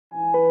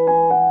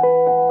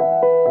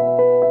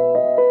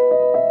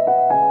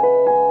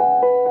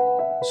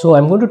So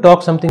I'm going to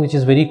talk something which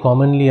is very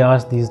commonly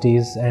asked these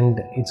days,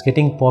 and it's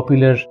getting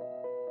popular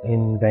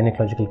in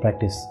gynecological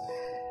practice.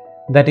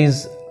 That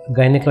is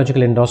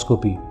gynecological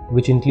endoscopy,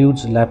 which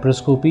includes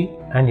laparoscopy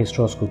and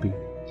hysteroscopy.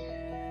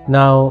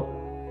 Now,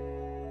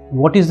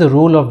 what is the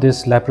role of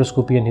this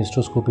laparoscopy and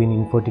hysteroscopy in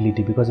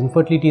infertility? Because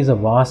infertility is a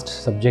vast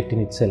subject in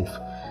itself,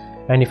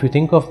 and if you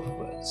think of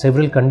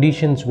several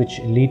conditions which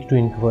lead to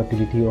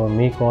infertility or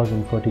may cause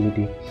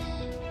infertility,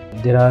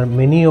 there are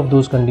many of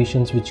those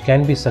conditions which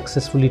can be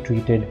successfully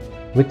treated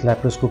with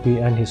laparoscopy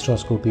and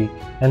hysteroscopy,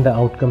 and the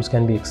outcomes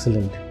can be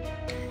excellent.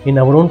 In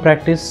our own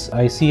practice,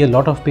 I see a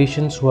lot of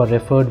patients who are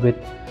referred with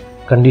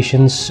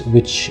conditions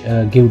which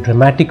give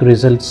dramatic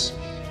results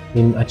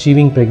in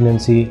achieving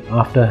pregnancy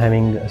after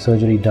having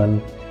surgery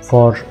done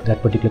for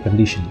that particular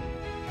condition.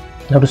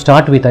 Now, to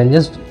start with, I'll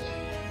just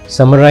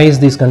summarize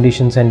these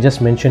conditions and just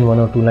mention one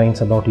or two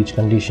lines about each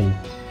condition.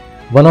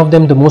 One of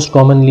them, the most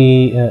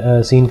commonly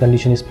seen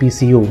condition, is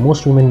PCO.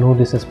 Most women know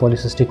this as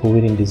polycystic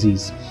ovarian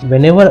disease.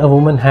 Whenever a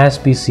woman has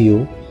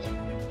PCO,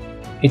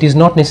 it is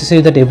not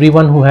necessary that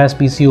everyone who has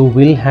PCO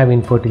will have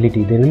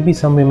infertility. There will be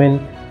some women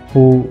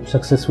who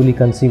successfully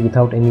conceive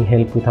without any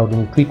help, without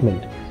any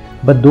treatment.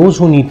 But those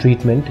who need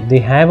treatment, they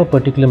have a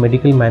particular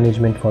medical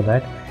management for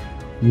that.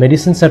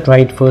 Medicines are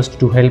tried first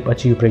to help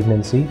achieve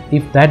pregnancy.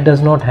 If that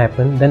does not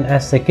happen, then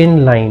as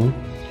second line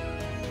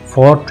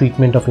for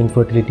treatment of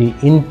infertility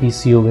in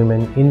PCO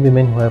women, in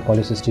women who have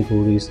polycystic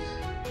ovaries,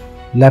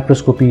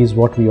 laparoscopy is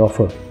what we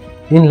offer.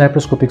 In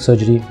laparoscopic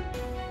surgery,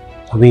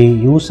 we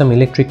use some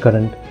electric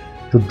current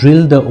to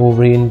drill the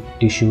ovarian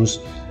tissues.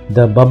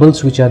 The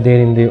bubbles which are there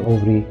in the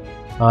ovary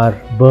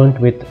are burnt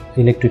with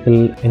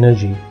electrical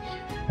energy,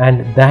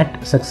 and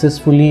that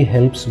successfully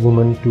helps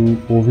women to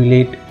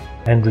ovulate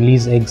and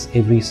release eggs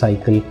every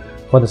cycle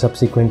for the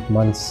subsequent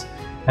months.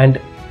 And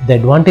the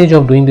advantage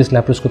of doing this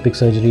laparoscopic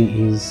surgery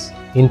is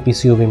in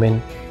PCO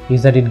women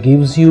is that it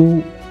gives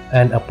you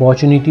an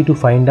opportunity to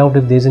find out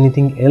if there is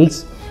anything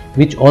else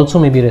which also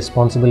may be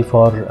responsible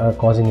for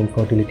causing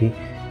infertility,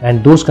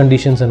 and those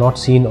conditions are not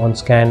seen on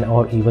scan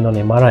or even on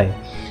MRI.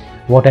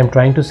 What I'm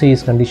trying to say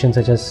is conditions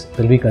such as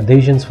pelvic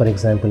adhesions, for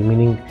example,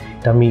 meaning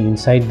tummy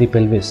inside the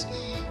pelvis.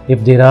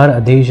 If there are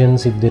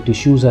adhesions, if the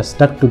tissues are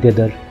stuck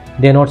together,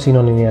 they are not seen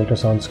on any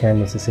ultrasound scan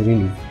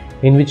necessarily,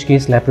 in which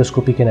case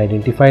laparoscopy can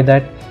identify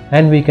that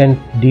and we can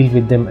deal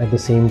with them at the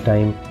same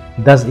time,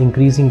 thus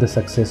increasing the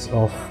success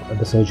of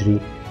the surgery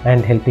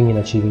and helping in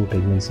achieving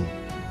pregnancy.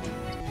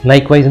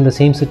 Likewise, in the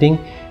same sitting,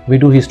 we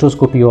do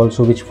hysteroscopy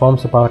also, which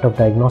forms a part of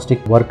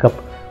diagnostic workup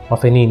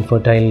of any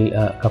infertile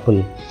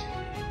couple.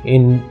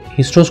 In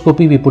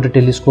hysteroscopy, we put a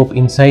telescope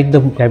inside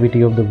the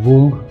cavity of the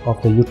womb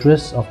of the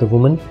uterus of the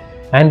woman,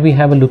 and we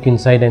have a look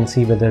inside and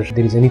see whether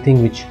there is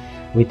anything which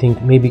we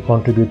think may be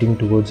contributing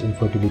towards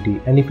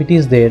infertility, and if it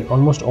is there,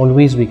 almost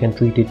always we can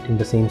treat it in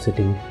the same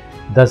sitting,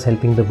 thus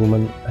helping the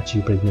woman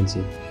achieve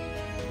pregnancy.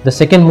 The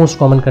second most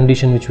common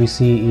condition which we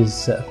see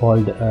is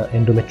called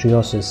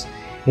endometriosis,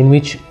 in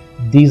which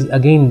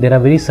there are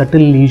very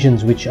subtle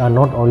lesions which are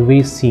not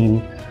always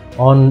seen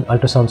on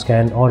ultrasound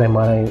scan or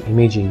MRI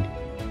imaging,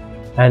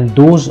 and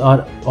those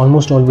are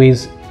almost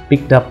always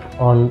picked up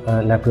on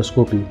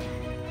laparoscopy.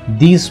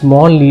 These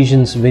small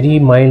lesions, very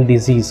mild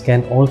disease,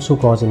 can also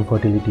cause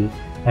infertility,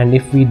 and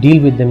if we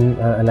deal with them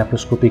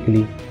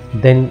laparoscopically,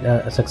 then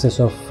success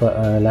of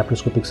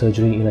laparoscopic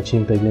surgery in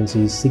achieving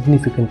pregnancy is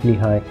significantly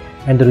high,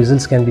 and the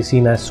results can be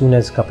seen as soon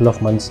as a couple of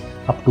months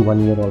up to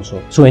 1 year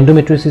also. So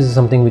endometriosis is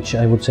something which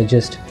I would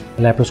suggest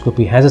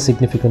laparoscopy has a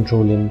significant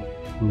role in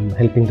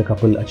helping the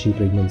couple achieve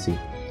pregnancy.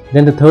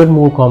 Then the third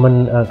more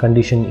common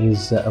condition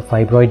is a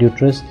fibroid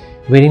uterus,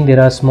 wherein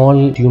there are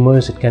small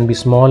tumors. It can be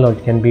small or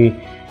it can be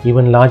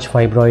even large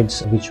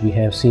fibroids, which we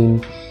have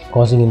seen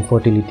causing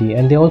infertility,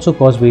 and they also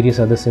cause various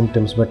other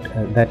symptoms, but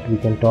that we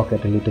can talk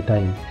at a later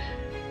time.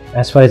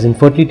 As far as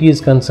infertility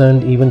is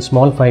concerned, even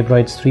small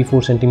fibroids,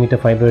 3-4 centimeter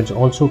fibroids,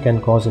 also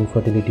can cause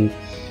infertility,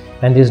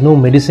 and there is no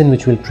medicine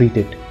which will treat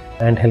it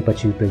and help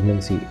achieve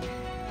pregnancy.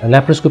 A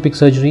laparoscopic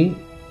surgery,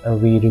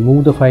 we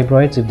remove the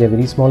fibroids. If they are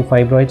very small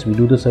fibroids, we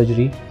do the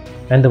surgery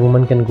and the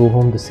woman can go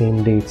home the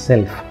same day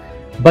itself.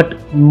 But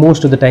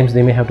most of the times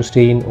they may have to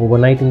stay in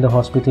overnight in the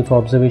hospital for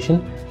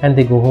observation, and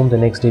they go home the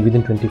next day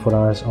within 24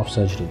 hours of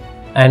surgery.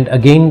 And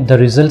again, the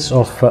results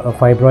of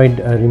fibroid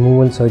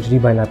removal surgery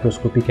by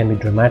laparoscopy can be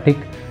dramatic,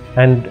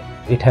 and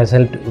it has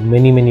helped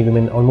many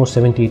women, almost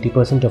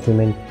 70-80% of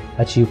women,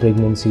 achieve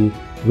pregnancy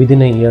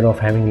within a year of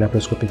having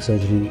laparoscopic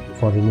surgery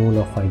for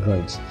removal of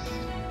fibroids.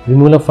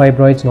 Removal of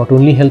fibroids not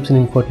only helps in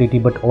infertility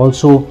but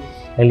also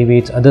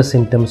alleviates other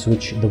symptoms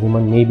which the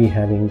woman may be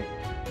having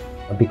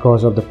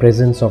because of the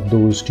presence of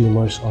those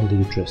tumors on the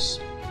uterus.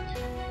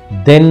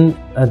 Then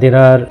there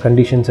are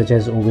conditions such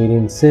as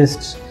ovarian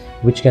cysts,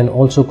 which can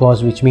also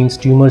cause, which means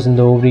tumors in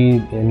the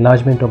ovary,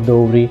 enlargement of the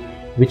ovary,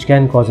 which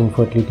can cause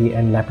infertility,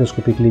 and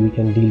laparoscopically we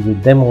can deal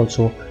with them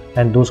also,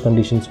 and those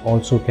conditions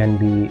also can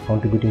be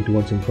contributing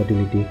towards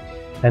infertility,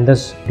 and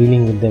thus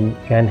dealing with them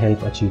can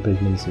help achieve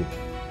pregnancy.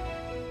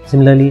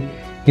 Similarly,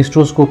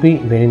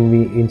 hysteroscopy, wherein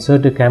we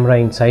insert a camera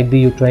inside the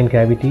uterine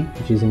cavity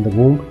which is in the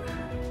womb,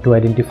 to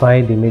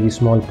identify. There may be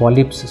small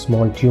polyps,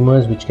 small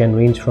tumors which can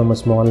range from a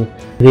small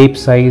grape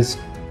size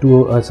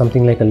to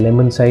something like a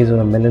lemon size or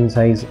a melon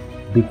size.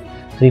 Big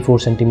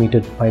 3-4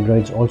 centimeter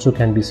fibroids also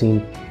can be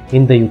seen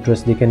in the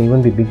uterus. They can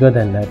even be bigger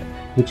than that,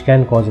 which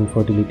can cause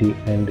infertility,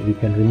 and we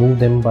can remove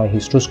them by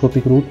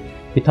hysteroscopic route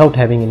without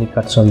having any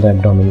cuts on the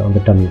abdomen, on the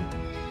tummy.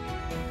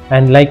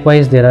 And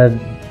likewise,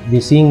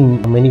 we're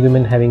seeing many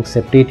women having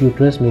septate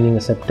uterus, meaning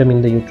a septum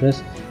in the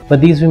uterus, but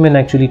these women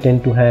actually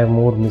tend to have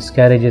more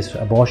miscarriages,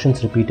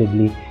 abortions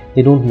repeatedly.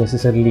 They don't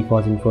necessarily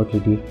cause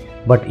infertility,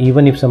 but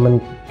even if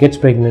someone gets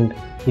pregnant,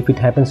 if it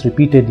happens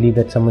repeatedly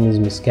that someone is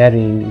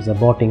miscarrying, is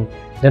aborting,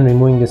 then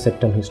removing the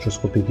septum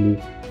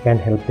hysteroscopically can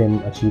help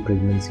them achieve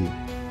pregnancy.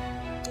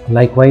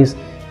 Likewise,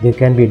 there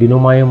can be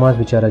adenomyomas,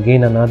 which are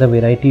again another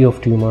variety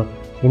of tumor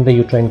in the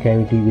uterine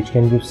cavity, which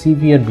can give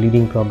severe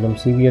bleeding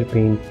problems, severe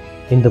pain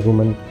in the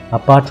woman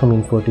apart from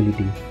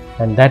infertility,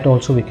 and that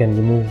also we can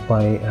remove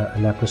by a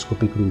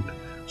laparoscopic route.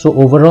 So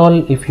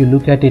overall, if you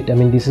look at it, I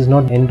mean, this is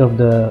not end of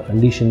the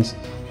conditions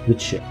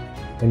which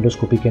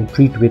endoscopy can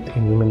treat with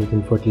in women with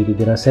infertility.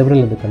 There are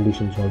several other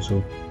conditions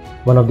also.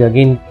 One of the,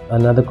 again,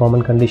 another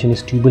common condition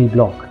is tubal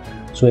block.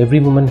 So every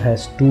woman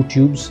has 2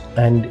 tubes,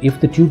 and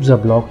if the tubes are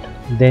blocked,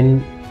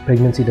 then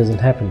pregnancy doesn't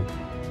happen.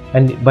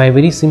 And by a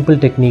very simple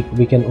technique,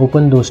 we can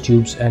open those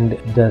tubes, and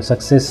the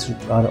success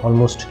are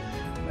almost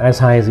as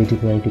high as 80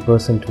 to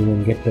 90%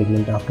 women get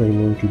pregnant after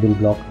removing tubal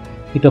block.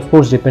 It of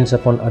course depends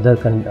upon other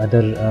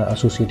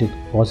associated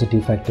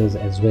positive factors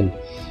as well.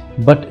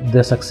 But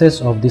the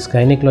success of this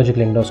gynecological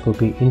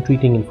endoscopy in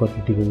treating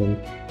infertility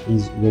women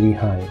is very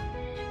high.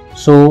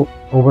 So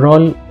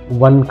overall,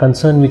 one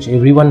concern which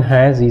everyone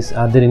has is,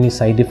 are there any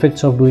side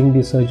effects of doing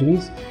these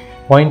surgeries?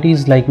 Point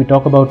is, like we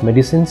talk about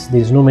medicines,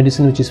 there is no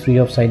medicine which is free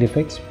of side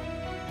effects,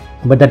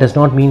 but that does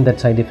not mean that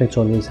side effects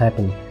always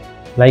happen.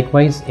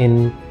 Likewise,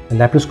 in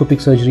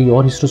laparoscopic surgery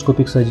or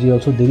hysteroscopic surgery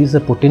also, there is a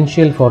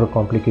potential for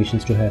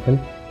complications to happen,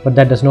 but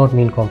that does not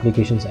mean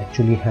complications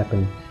actually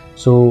happen.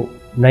 So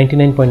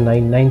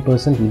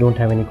 99.99% we don't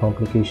have any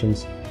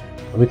complications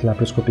with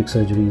laparoscopic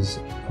surgeries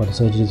for the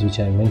surgeries which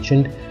I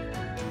mentioned.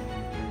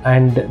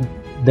 And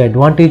the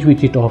advantage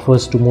which it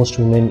offers to most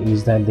women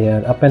is that they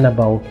are up and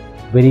about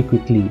very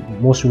quickly.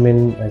 Most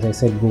women, as I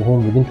said, go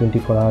home within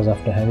 24 hours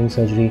after having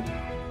surgery.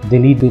 They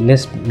need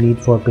less need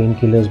for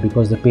painkillers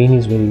because the pain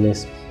is very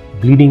less,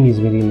 bleeding is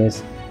very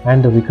less,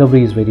 and the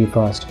recovery is very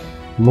fast.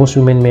 Most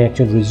women may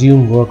actually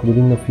resume work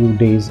within a few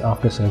days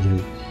after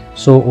surgery.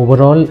 So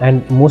overall,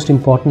 and most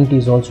important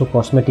is also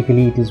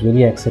cosmetically, it is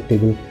very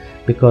acceptable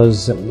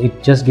because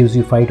it just gives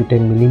you 5 to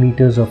 10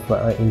 millimeters of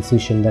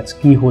incision. That's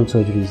keyhole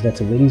surgeries.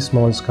 That's a very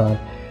small scar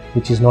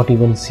which is not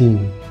even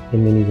seen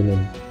in many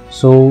women.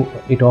 So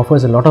it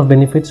offers a lot of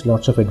benefits,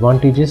 lots of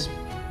advantages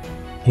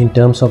in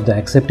terms of the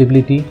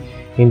acceptability,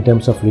 in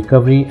terms of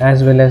recovery,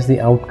 as well as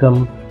the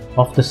outcome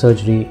of the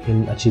surgery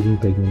in achieving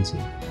pregnancy.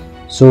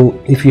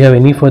 So if you have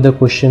any further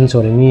questions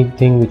or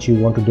anything which you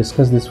want to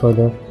discuss this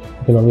further,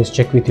 you can always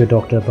check with your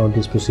doctor about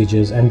these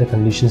procedures and the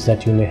conditions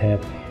that you may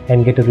have,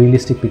 and get a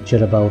realistic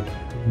picture about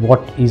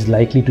what is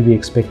likely to be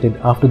expected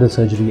after the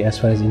surgery as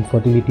far as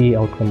infertility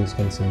outcome is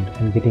concerned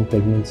and getting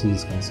pregnancy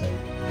is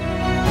concerned.